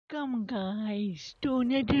Welcome guys to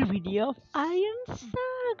another video of Iron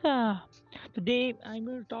Saga. Today I'm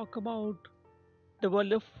going to talk about the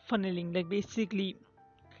world of funneling, like basically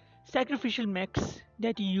sacrificial mechs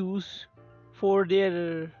that you use for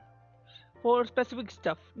their for specific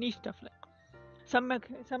stuff, niche stuff. Like some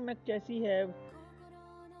mech chassis have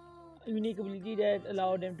a unique ability that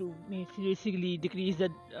allow them to basically decrease the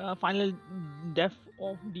final depth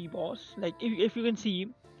of the boss. Like if you can see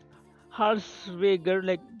Harswager,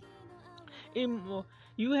 like in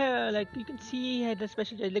you have like you can see he had a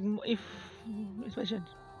special like if special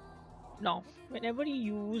now whenever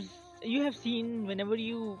you have seen whenever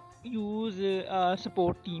you use a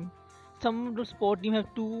support team, some of the support team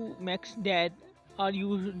have two mechs that are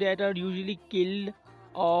usually killed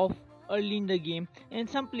off early in the game, and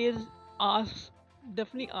some players ask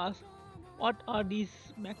definitely ask what are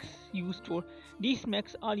these mechs used for. These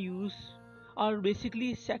mechs are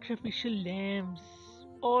basically sacrificial lambs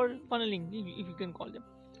or funneling, if you can call them.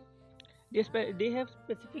 They have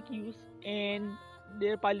specific use, and they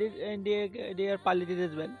are piloted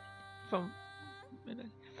as well from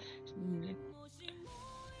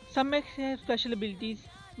some mechs have special abilities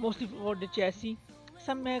mostly for the chassis.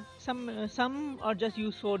 Some are just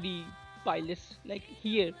used for the pilots. Like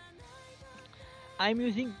here I'm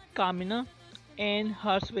using Kamina and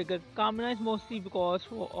Harswager. Kamina is mostly because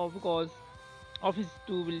of his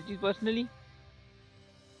two abilities. Personally,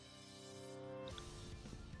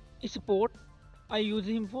 his support, I use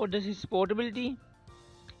him for his support ability,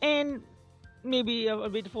 and maybe a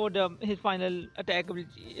bit for his final attack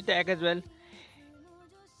as well.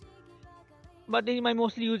 But I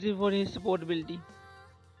mostly use it for his support ability.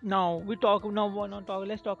 Now we talk now. Now talk.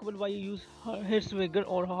 Let's talk about why you use Hirswigger,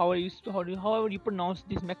 or however you pronounce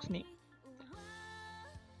this mech's name.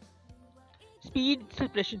 Speed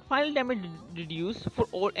suppression. Final damage reduced for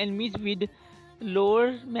all enemies with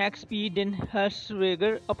lower max speed than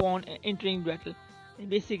Hirswigger upon entering battle.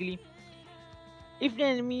 Basically, if the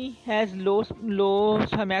enemy has low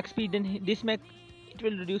max speed, then this mech it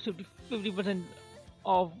will reduce 50%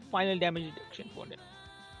 of final damage reduction for them,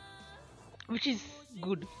 which is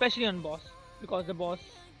good, especially on boss, because the boss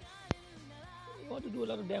you want to do a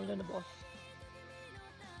lot of damage on the boss.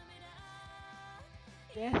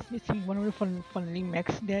 That's basically one of the funneling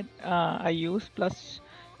mechs that I use. Plus,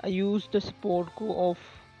 I use the support co of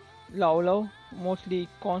Lao Lao, mostly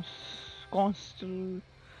constul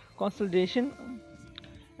consolidation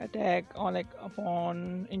attack, or like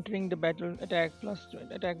upon entering the battle attack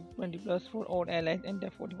attack 20 plus for all allies, and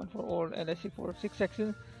def 41 for all allies for 6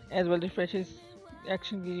 seconds, as well refreshes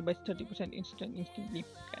action gauge by 30% instantly, can be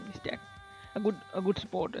stacked. A good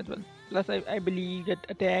support as well. Plus I believe that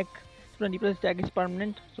attack 20 plus attack is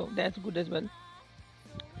permanent, so that's good as well.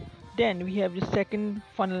 Then we have the second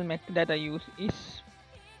funnel mech that I use is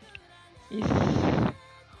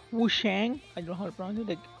Wushang. I don't know how to pronounce it.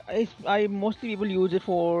 Like I mostly people use it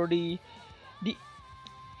for the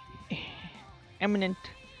eminent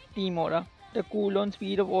team aura. The cooldown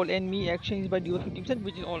speed of all enemy actions by deal 50%,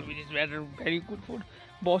 which is always very good for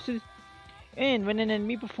bosses. And when an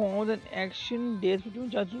enemy performs an action, there's a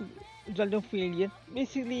result of failure.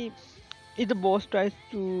 Basically, if the boss tries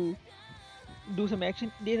to do some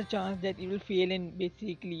action, there's a chance that it will fail and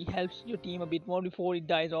basically helps your team a bit more before it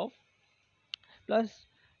dies off. Plus,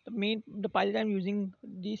 the pilot I'm using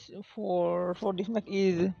this for this mech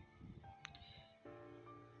is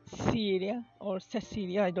Syria or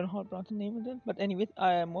Cecilia. I don't know how to pronounce the name of it, but anyways,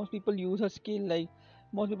 most people use her skill. Like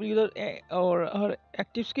most people use her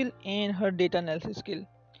active skill and her data analysis skill.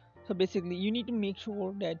 So basically, you need to make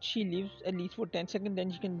sure that she lives at least for 10 seconds,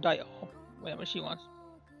 then she can die off whenever she wants.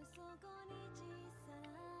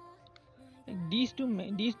 Like these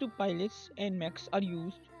two pilots and mechs are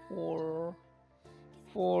used for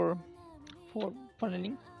for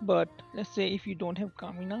funneling. But let's say if you don't have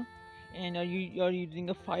Kamina and are using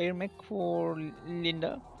a fire mech for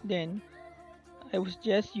Linda, then I would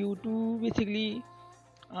suggest you to basically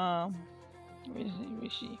um where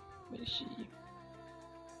is she where is she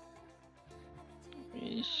where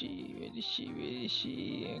is she where is she where is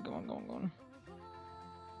she come on.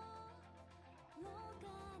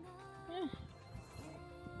 Yeah,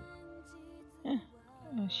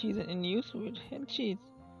 yeah. She's in use with and she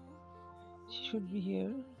should be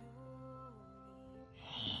here.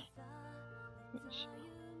 Where is she?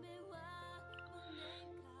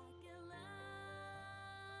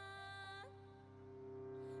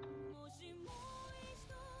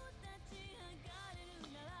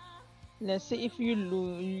 Let's say if you're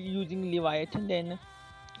using Leviathan, then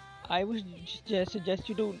I would suggest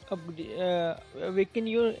you to awaken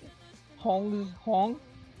your Hong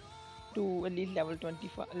to at least level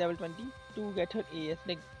 25, level 20 to get her AS.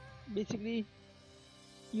 Like basically,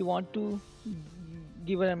 you want to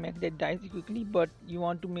give her a mech that dies quickly, but you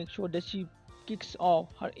want to make sure that she kicks off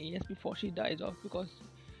her AS before she dies off because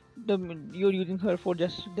the you're using her for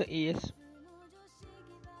just the AS.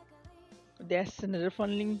 That's another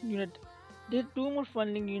funneling unit. There are two more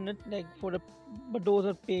funneling unit like for the, but those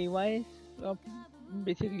are pay wise.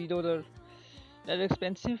 Basically, those are they're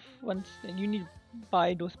expensive ones. Like you need to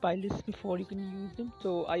buy those pilots before you can use them.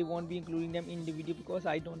 So I won't be including them in the video because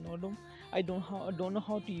I don't know them. I don't know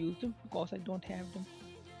how to use them because I don't have them.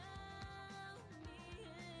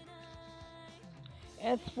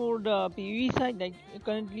 As for the PvE side, like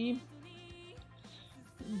currently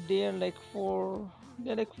they're like four,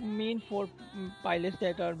 they're like main four pilots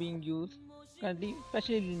that are being used currently.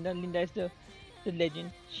 Especially Linda. Linda is the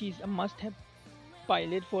legend. She's a must-have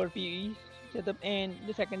pilot for PvE setup, and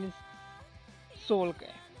the second is Soul Guy.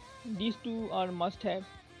 These two are must-have.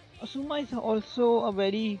 Asuma is also a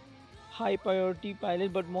very high priority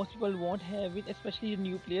pilot, but most people won't have it, especially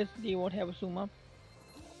new players. They won't have Asuma,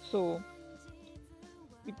 so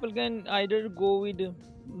people can either go with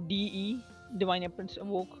DE, Divine Apprentice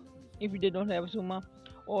Awoke, if they don't have Asuma,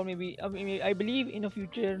 or maybe I believe in the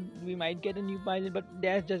future we might get a new pilot, but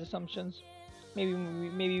that's just assumptions. Maybe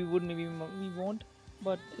we would, maybe we won't,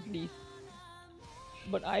 but at least.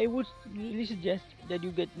 But I would really suggest that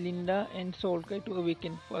you get Linda and Solkai to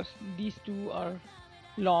awaken first. These two are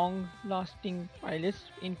long lasting pilots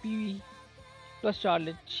in PvE. Plus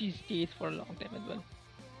Charlotte, she stays for a long time as well.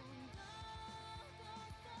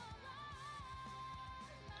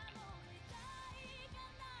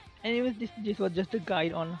 Anyways, this was just a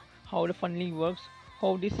guide on how the funneling works,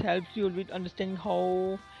 how this helps you with understanding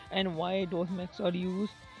how and why those mechs are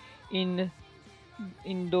used in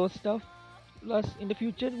those stuff. Plus, in the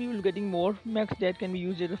future, we will getting more mechs that can be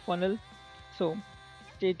used as a funnel. So,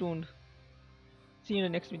 stay tuned. See you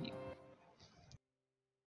in the next video.